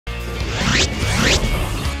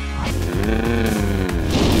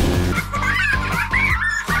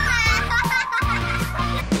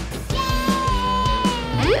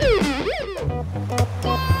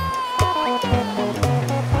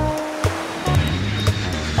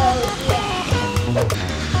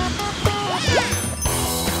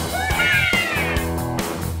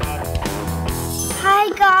Hi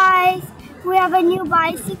guys, we have a new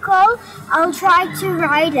bicycle. I'll try to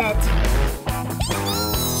ride it.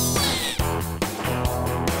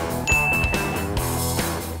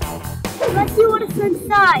 Let's see what is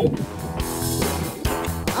inside.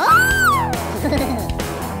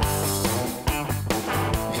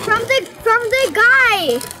 From the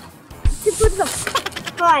guy.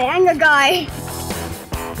 Hi, I'm the guy.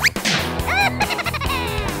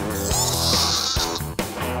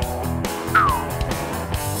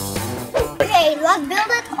 Okay, let's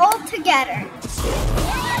build it all together.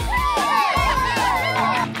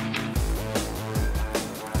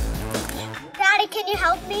 Daddy, can you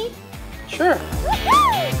help me? Sure.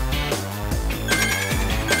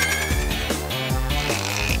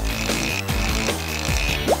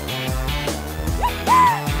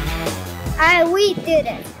 We did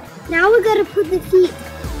it. Now we gotta put the feet.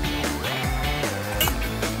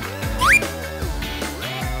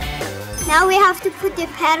 Now we have to put the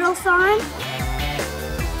pedals on.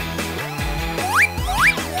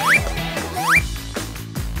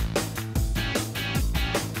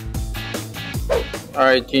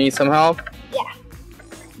 Alright, do you need some help? Yeah.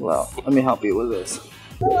 Well, let me help you with this.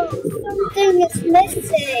 Oh, something is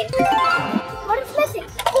missing. What is missing?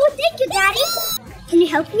 Oh, thank you, Daddy. Can you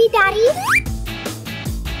help me, Daddy?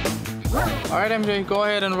 Alright, MJ, go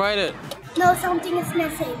ahead and write it. No, something is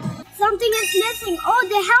missing. Something is missing. Oh,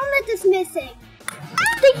 the helmet is missing.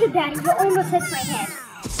 Thank you, Daddy. You almost hit my head.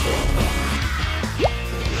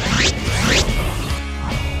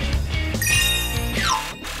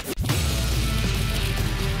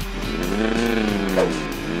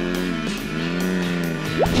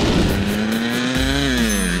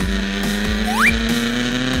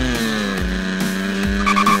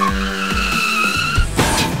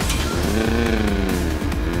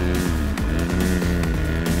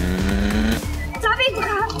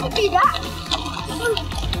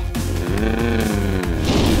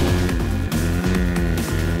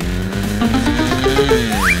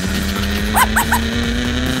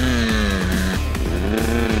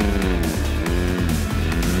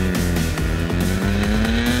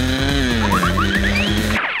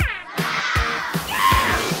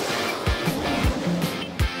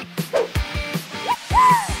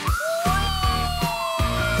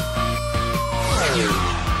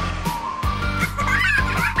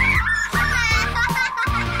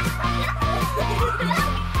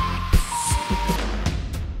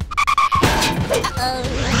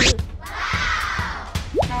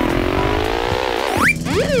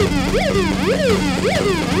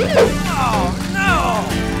 Oh no!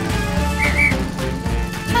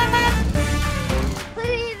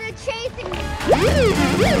 Please, they're chasing me.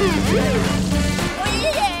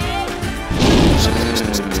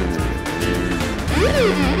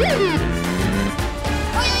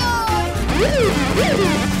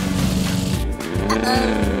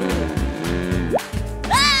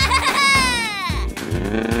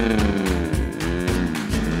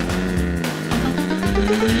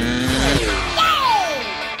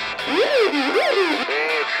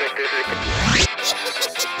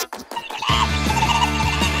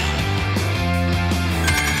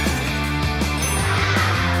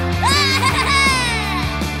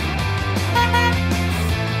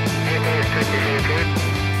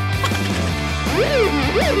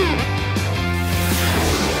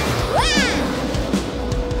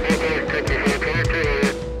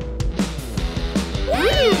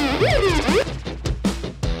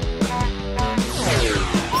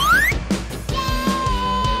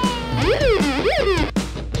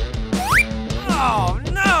 Oh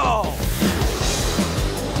no!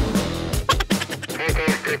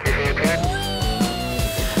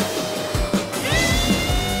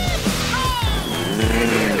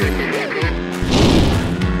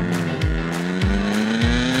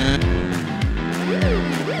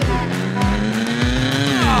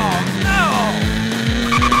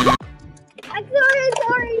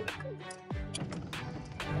 Sorry.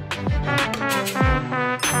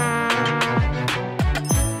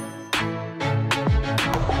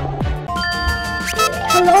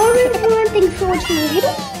 Hello everyone, thanks for watching my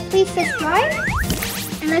video. Please subscribe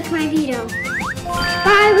and like my video.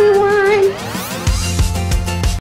 Bye everyone!